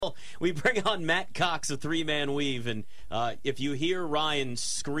We bring on Matt Cox, a three-man weave, and if you hear Ryan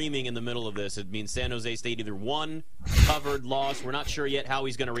screaming in the middle of this, it means San Jose State either won, covered, lost. We're not sure yet how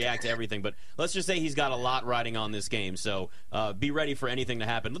he's going to react to everything, but let's just say he's got a lot riding on this game, so be ready for anything to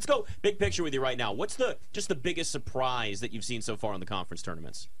happen. Let's go big picture with you right now. What's the biggest surprise that you've seen so far in the conference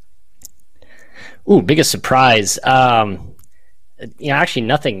tournaments? Ooh, biggest surprise. Actually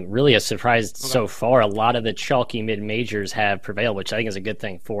nothing really a surprise so far. A lot of the chalky mid-majors have prevailed, which I think is a good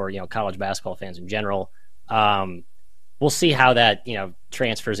thing for, college basketball fans in general. We'll see how that,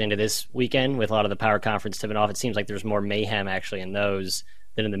 transfers into this weekend with a lot of the power conference tipping off. It seems like there's more mayhem actually in those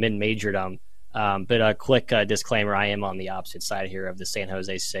than in the mid-majordom. But a quick disclaimer, I am on the opposite side here of the San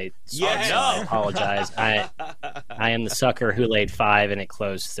Jose State. I apologize. I am the sucker who laid 5 and it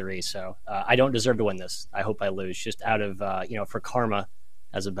closed 3. So I don't deserve to win this. I hope I lose just out of, for karma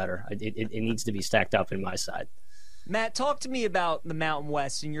as a bettor. It needs to be stacked up in my side. Matt, talk to me about the Mountain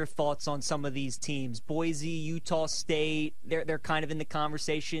West and your thoughts on some of these teams. Boise, Utah State, they're kind of in the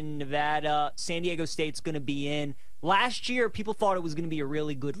conversation. Nevada, San Diego State's going to be in. Last year, people thought it was going to be a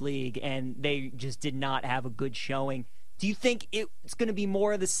really good league, and they just did not have a good showing. Do you think it's going to be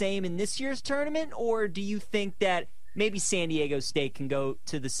more of the same in this year's tournament, or do you think that maybe San Diego State can go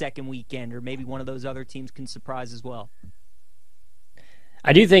to the second weekend, or maybe one of those other teams can surprise as well?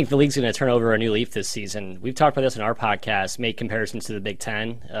 I do think the league's going to turn over a new leaf this season. We've talked about this in our podcast, make comparisons to the Big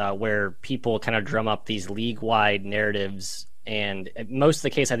Ten, where people kind of drum up these league-wide narratives, and most of the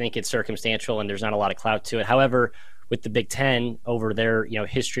case, I think it's circumstantial, and there's not a lot of clout to it. However, with the Big Ten, over their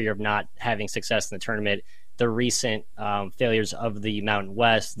history of not having success in the tournament, the recent failures of the Mountain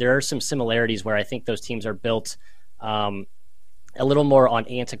West, there are some similarities where I think those teams are built a little more on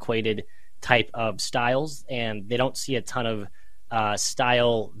antiquated type of styles, and they don't see a ton of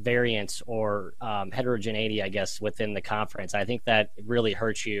style variance or heterogeneity, I guess, within the conference. I think that really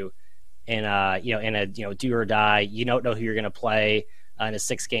hurts you in a do or die. You don't know who you're going to play in a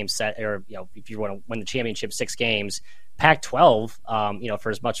 6-game set, or if you want to win the championship 6 games. Pac-12, for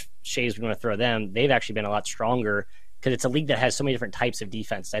as much shade as we want to throw them, they've actually been a lot stronger because it's a league that has so many different types of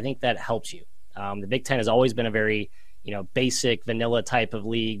defense. I think that helps you. The Big Ten has always been a very basic vanilla type of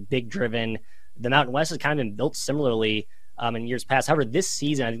league, big driven. The Mountain West has kind of been built similarly in years past. However, this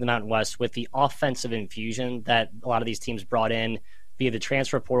season, I think the Mountain West, with the offensive infusion that a lot of these teams brought in via the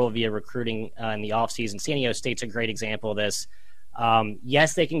transfer portal, via recruiting in the offseason, San Diego State's a great example of this.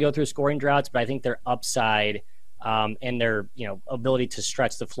 Yes, they can go through scoring droughts, but I think their upside and their ability to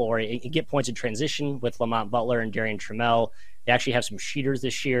stretch the floor and get points in transition with Lamont Butler and Darian Trammell. They actually have some shooters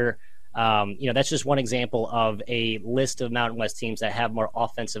this year. That's just one example of a list of Mountain West teams that have more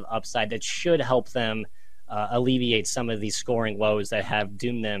offensive upside that should help them alleviate some of these scoring woes that have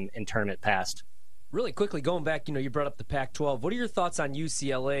doomed them in tournament past. Really quickly, going back, you brought up the Pac-12. What are your thoughts on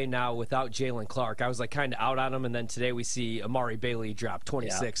UCLA now without Jalen Clark? I was kind of out on him, and then today we see Amari Bailey drop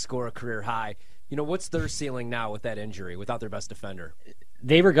 26, score a career high. What's their ceiling now with that injury, without their best defender?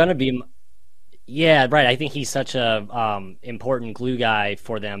 They were going to be – yeah, right. I think he's such a important glue guy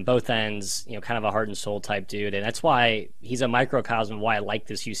for them, both ends, kind of a heart and soul type dude. And that's why he's a microcosm of why I like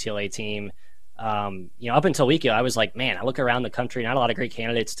this UCLA team. Up until a week ago, I was like, man, I look around the country, not a lot of great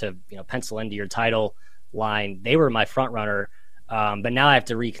candidates to, pencil into your title line. They were my front runner. But now I have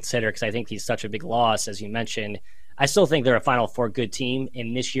to reconsider because I think he's such a big loss, as you mentioned. I still think they're a Final Four good team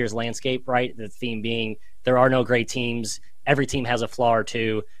in this year's landscape, right? The theme being there are no great teams. Every team has a flaw or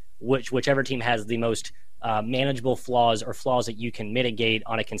two. Whichever team has the most manageable flaws or flaws that you can mitigate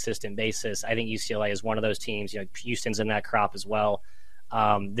on a consistent basis. I think UCLA is one of those teams. Houston's in that crop as well.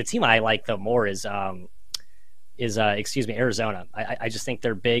 The team I like though more is Arizona. I just think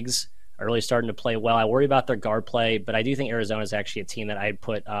their bigs are really starting to play well. I worry about their guard play, but I do think Arizona is actually a team that I'd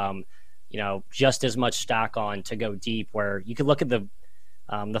put just as much stock on to go deep. Where you could look at the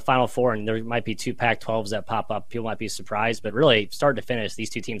Final Four and there might be 2 Pac-12s that pop up. People might be surprised, but really start to finish, these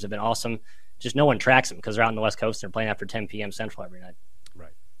 2 teams have been awesome. Just no one tracks them because they're out on the West Coast and they're playing after 10 p.m. Central every night.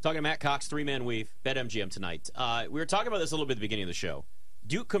 Right. Talking to Matt Cox, three-man weave, BetMGM tonight. We were talking about this a little bit at the beginning of the show.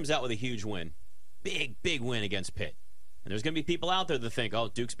 Duke comes out with a huge win. Big win against Pitt. And there's going to be people out there that think, oh,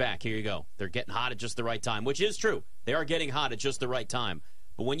 Duke's back. Here you go. They're getting hot at just the right time, which is true. They are getting hot at just the right time.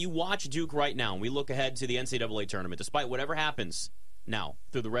 But when you watch Duke right now, and we look ahead to the NCAA tournament, despite whatever happens now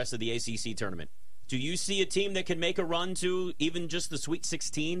through the rest of the ACC tournament, do you see a team that can make a run to even just the Sweet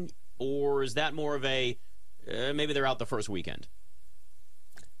 16? Or is that more of a maybe they're out the first weekend?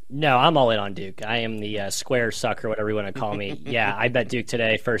 No, I'm all in on Duke. I am the square sucker, whatever you want to call me. Yeah, I bet Duke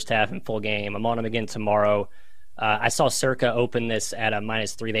today, first half and full game. I'm on them again tomorrow. I saw Circa open this at a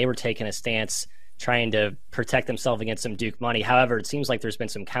 -3. They were taking a stance trying to protect themselves against some Duke money. However, it seems like there's been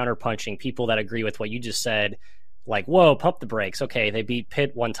some counterpunching, people that agree with what you just said, like, whoa, pump the brakes. Okay, they beat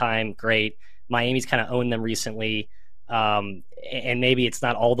Pitt one time, great. Miami's kind of owned them recently, and maybe it's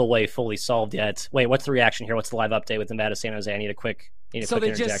not all the way fully solved yet. Wait, what's the reaction here? What's the live update with Nevada, San Jose? I need a quick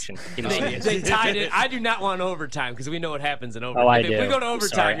interjection. They tied it. I do not want overtime because we know what happens in overtime. Oh, I if do. we go to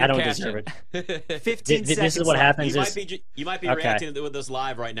overtime, I don't deserve it. 15 seconds. This is what happens. You might be reacting with this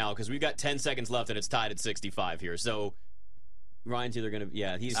live right now because we've got 10 seconds left and it's tied at 65 here. So Ryan's either going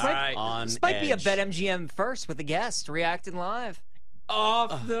to, he's on This might be a edge. BetMGM first with a guest reacting live.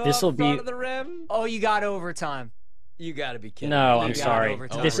 Off the This'll front be- of the rim. Oh, you got overtime. You got to be kidding. No, me. I'm got sorry.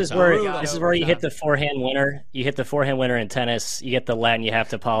 overtime. This is Overtime. where you hit the forehand winner. You hit the forehand winner in tennis. You get the let, and you have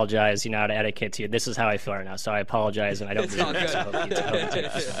to apologize. You know, out of etiquette to you. This is how I feel right now, so I apologize, and I don't It's all deserve good.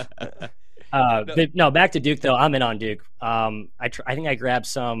 it. But no, back to Duke though. I'm in on Duke. I think I grabbed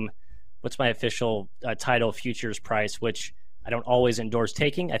some. What's my official title futures price, which I don't always endorse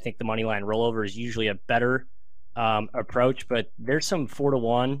taking. I think the money line rollover is usually a better approach, but there's some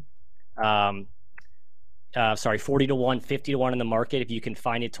 4-1. 40-1, 50-1 in the market if you can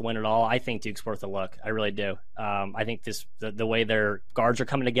find it to win it all. I think Duke's worth a look. I really do. I think the way their guards are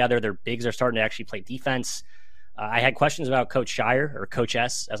coming together, their bigs are starting to actually play defense. I had questions about Coach Shire, or Coach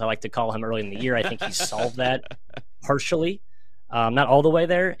S, as I like to call him, early in the year. I think he's solved that partially. Not all the way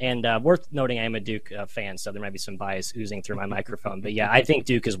there. And worth noting, I am a Duke fan, so there might be some bias oozing through my microphone. But yeah, I think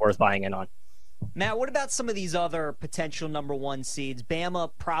Duke is worth buying in on. Matt, what about some of these other potential number one seeds?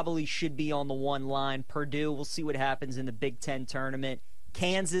 Bama probably should be on the one line. Purdue, we'll see what happens in the Big Ten tournament.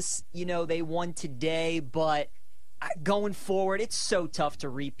 Kansas, they won today, but going forward, it's so tough to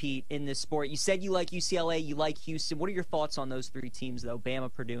repeat in this sport. You said you like UCLA, you like Houston. What are your thoughts on those three teams, though?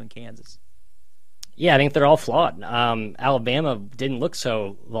 Bama, Purdue, and Kansas. Yeah, I think they're all flawed. Alabama didn't look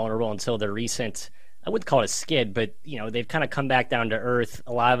so vulnerable until their recent, I wouldn't call it a skid, but they've kind of come back down to earth.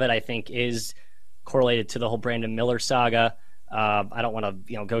 A lot of it, I think, is correlated to the whole Brandon Miller saga. I don't want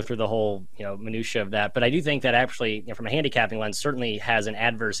to go through the whole minutia of that, but I do think that actually from a handicapping lens certainly has an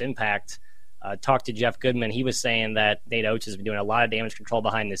adverse impact. Talked to Jeff Goodman. He was saying that Nate Oates has been doing a lot of damage control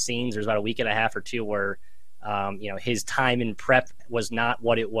behind the scenes. There's about a week and a half or two where his time in prep was not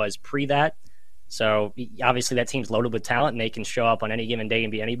what it was pre that. So obviously that team's loaded with talent and they can show up on any given day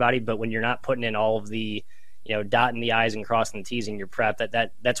and be anybody. But when you're not putting in all of the dotting the I's and crossing the T's in your prep,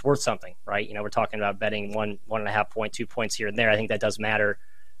 that's worth something, right? We're talking about betting 1.5 point, 2 points here and there. I think that does matter.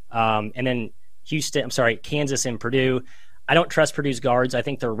 And then Kansas and Purdue. I don't trust Purdue's guards. I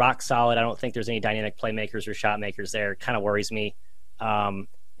think they're rock solid. I don't think there's any dynamic playmakers or shot makers there. It kind of worries me. I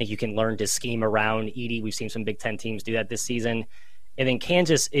think you can learn to scheme around Edey. We've seen some Big Ten teams do that this season. And then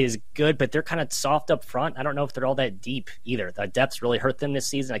Kansas is good, but they're kind of soft up front. I don't know if they're all that deep either. The depth's really hurt them this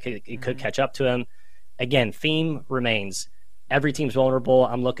season. It could catch up to them. Again, theme remains. Every team's vulnerable.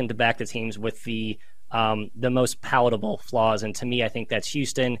 I'm looking to back the teams with the most palatable flaws. And to me, I think that's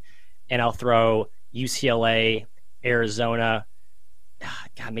Houston. And I'll throw UCLA, Arizona,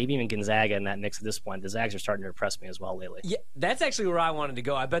 God, maybe even Gonzaga in that mix at this point. The Zags are starting to impress me as well lately. Yeah, that's actually where I wanted to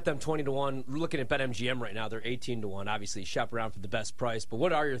go. I bet them 20-1. Looking at BetMGM right now, they're 18-1. Obviously, shop around for the best price. But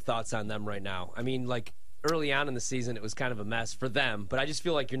what are your thoughts on them right now? I mean, early on in the season, it was kind of a mess for them. But I just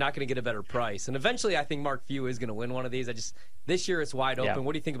feel like you're not going to get a better price. And eventually, I think Mark Few is going to win one of these. This year, it's wide open. Yeah.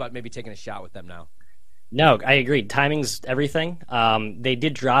 What do you think about maybe taking a shot with them now? No, I agree. Timing's everything. They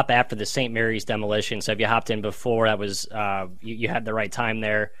did drop after the St. Mary's demolition, so if you hopped in before, that was you had the right time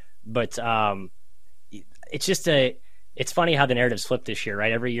there. But it's funny how the narrative's flipped this year,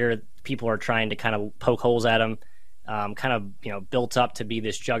 right? Every year, people are trying to kind of poke holes at them, built up to be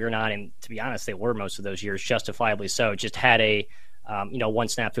this juggernaut, and to be honest, they were most of those years, justifiably so. Just had a one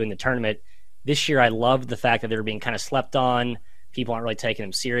snafu in the tournament. This year, I loved the fact that they were being kind of slept on. People aren't really taking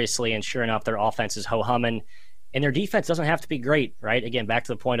them seriously, and sure enough, their offense is ho-humming, and their defense doesn't have to be great, right? Again, back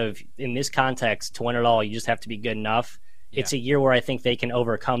to the point of, in this context, to win it all, you just have to be good enough. Yeah. It's a year where I think they can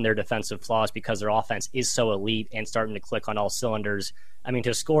overcome their defensive flaws because their offense is so elite and starting to click on all cylinders. I mean,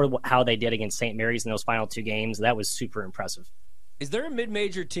 to score how they did against St. Mary's in those final two games, that was super impressive. Is there a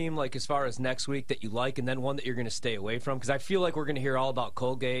mid-major team, as far as next week, that you like, and then one that you're going to stay away from? Because I feel like we're going to hear all about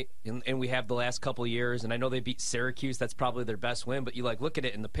Colgate, and we have the last couple of years, and I know they beat Syracuse. That's probably their best win, but you look at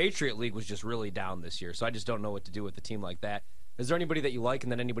it, and the Patriot League was just really down this year, so I just don't know what to do with a team like that. Is there anybody that you like,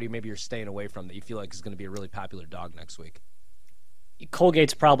 and then anybody maybe you're staying away from that you feel like is going to be a really popular dog next week?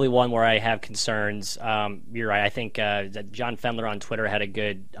 Colgate's probably one where I have concerns. You're right. I think that John Fendler on Twitter had a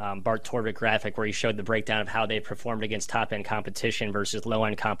good Bart Torvik graphic where he showed the breakdown of how they performed against top-end competition versus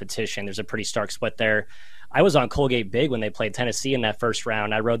low-end competition. There's a pretty stark split there. I was on Colgate big when they played Tennessee in that first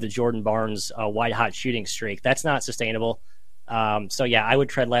round. I rode the Jordan Barnes white-hot shooting streak. That's not sustainable. So, yeah, I would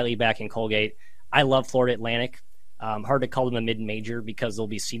tread lightly back in Colgate. I love Florida Atlantic. Hard to call them a mid-major because they'll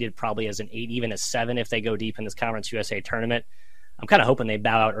be seeded probably as an 8, even a 7 if they go deep in this Conference USA tournament. I'm kind of hoping they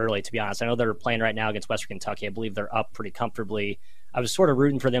bow out early, to be honest. I know they're playing right now against Western Kentucky. I believe they're up pretty comfortably. I was sort of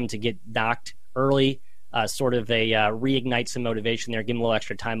rooting for them to get knocked early, sort of a reignite some motivation there, give them a little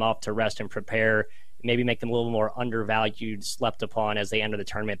extra time off to rest and prepare, maybe make them a little more undervalued, slept upon as they enter the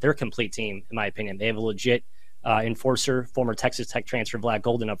tournament. They're a complete team, in my opinion. They have a legit enforcer, former Texas Tech transfer Vlad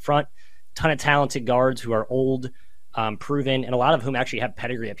Golden up front, ton of talented guards who are old, proven, and a lot of whom actually have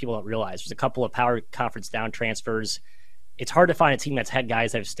pedigree that people don't realize. There's a couple of power conference down transfers. It's hard to find a team that's had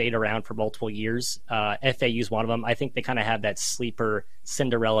guys that have stayed around for multiple years. FAU's one of them. I think they kind of have that sleeper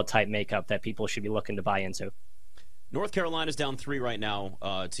Cinderella type makeup that people should be looking to buy into. North Carolina's down 3 right now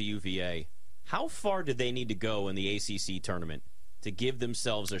to UVA. How far do they need to go in the ACC tournament to give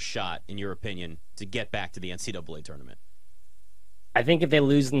themselves a shot, in your opinion, to get back to the NCAA tournament? I think if they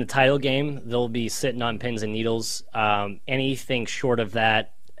lose in the title game, they'll be sitting on pins and needles. Anything short of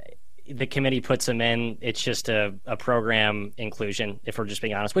that, the committee puts them in. It's just a program inclusion, if we're just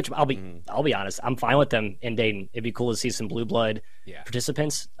being honest, which I'll be honest. I'm fine with them in Dayton. It'd be cool to see some blue blood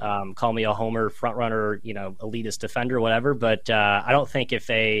participants. Call me a homer, front runner, elitist defender, whatever. But I don't think if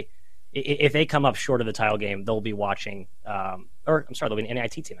they come up short of the title game, they'll be watching, they'll be an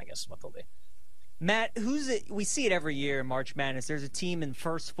NIT team, I guess is what they'll be. Matt, we see it every year in March Madness. There's a team in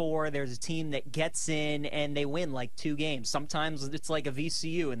first 4. There's a team that gets in and they win like 2 games. Sometimes it's like a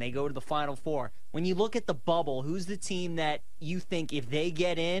VCU and they go to the Final Four. When you look at the bubble, who's the team that you think if they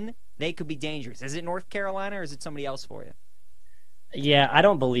get in, they could be dangerous? Is it North Carolina or is it somebody else for you? Yeah, I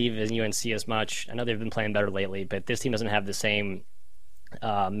don't believe in UNC as much. I know they've been playing better lately, but this team doesn't have the same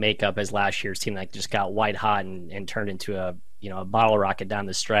makeup as last year's team that just got white hot and turned into a bottle rocket down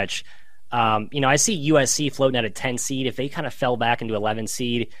the stretch. I see USC floating at a 10 seed. If they kind of fell back into 11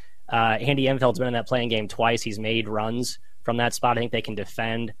 seed, Andy Enfeld's been in that playing game twice. He's made runs from that spot. I think they can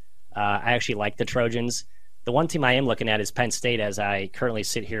defend. I actually like the Trojans. The one team I am looking at is Penn State, as I currently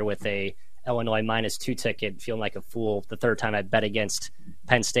sit here with a Illinois -2 ticket, feeling like a fool the third time I bet against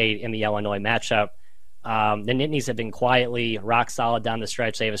Penn State in the Illinois matchup. The Nittanies have been quietly rock solid down the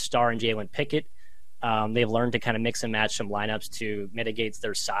stretch. They have a star in Jalen Pickett. They've learned to kind of mix and match some lineups to mitigate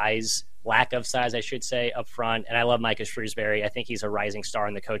their lack of size, I should say, up front. And I love Micah Shrewsbury. I think he's a rising star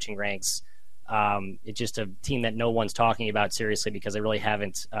in the coaching ranks. It's just a team that no one's talking about seriously because they really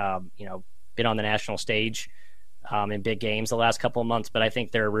haven't, been on the national stage in big games the last couple of months. But I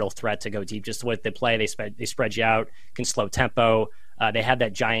think they're a real threat to go deep. Just the way they play, they spread you out, can slow tempo. They have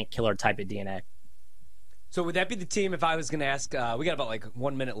that giant killer type of DNA. So would that be the team if I was going to ask, we got about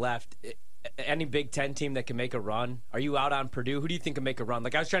 1 minute left, any Big Ten team that can make a run? Are you out on Purdue? Who do you think can make a run?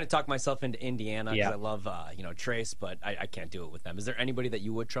 I was trying to talk myself into Indiana because I love, Trace, but I can't do it with them. Is there anybody that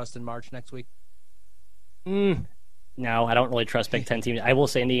you would trust in March next week? No, I don't really trust Big Ten teams. I will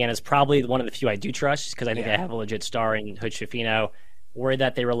say Indiana is probably one of the few I do trust because I think they have a legit star in Hood Schifino. Worried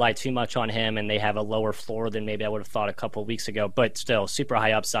that they rely too much on him and they have a lower floor than maybe I would have thought a couple of weeks ago, but still super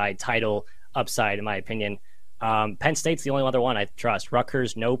high upside, title upside in my opinion. Penn State's the only other one I trust.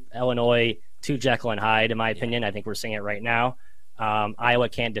 Rutgers, nope. Illinois, too Jekyll and Hyde, in my opinion. I think we're seeing it right now. Iowa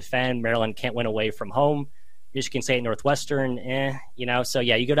can't defend. Maryland can't win away from home. Michigan State, Northwestern, So,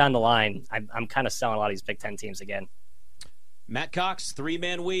 you go down the line. I'm kind of selling a lot of these Big Ten teams again. Matt Cox,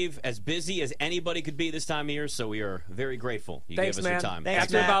 3-man weave, as busy as anybody could be this time of year, so we are very grateful you gave us your time.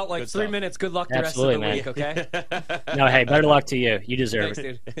 Thanks, After about 3 minutes, good luck the rest of the week, okay? No, hey, better luck to you. You deserve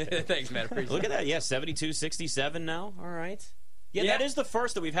it. Dude. Thanks, man. Appreciate Look at that. 72-67 now. All right. Yeah, that is the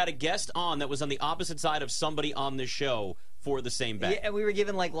first that we've had a guest on that was on the opposite side of somebody on this show for the same bet. Yeah, and we were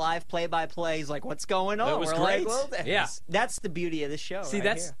given live play-by-plays, what's going on? That was great. That's the beauty of this show. See,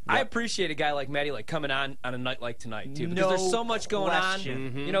 I appreciate a guy like Maddie coming on a night like tonight too, because there's so much going on.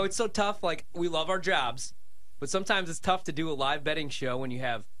 Mm-hmm. It's so tough. We love our jobs, but sometimes it's tough to do a live betting show when you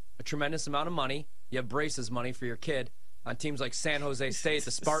have a tremendous amount of money. You have braces money for your kid on teams like San Jose State,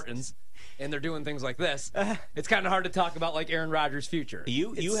 the Spartans, and they're doing things like this, it's kind of hard to talk about like Aaron Rodgers' future.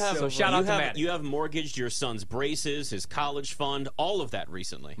 You have so shout out to Matt. You have mortgaged your son's braces, his college fund, all of that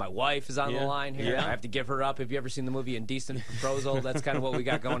recently. My wife is on the line here. Yeah. I have to give her up. Have you ever seen the movie Indecent Proposal? That's kind of what we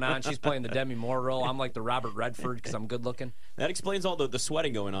got going on. She's playing the Demi Moore role. I'm like the Robert Redford because I'm good looking. That explains all the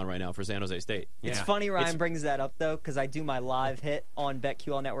sweating going on right now for San Jose State. It's Yeah. funny Ryan brings that up, though, because I do my live hit on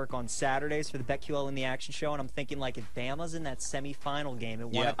BetQL Network on Saturdays for the BetQL in the Action show, and I'm thinking, like, if Bama's in that semifinal game at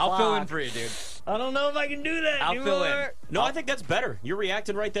 1 o'clock. I'll fill in for you, dude. I don't know if I can do that I'll anymore. fill in. No, I think that's better. You're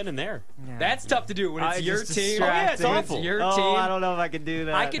reacting right then and there. Yeah. That's tough to do when it's your just team. Oh, yeah, it's distracting. awful. It's your Oh, team. I don't know if I can do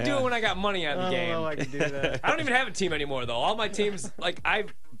that. I could do it when I got money on the I game. don't know if I can do that. I don't even have a team anymore, though. All my teams,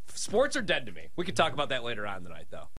 sports are dead to me. We could talk about that later on tonight, though.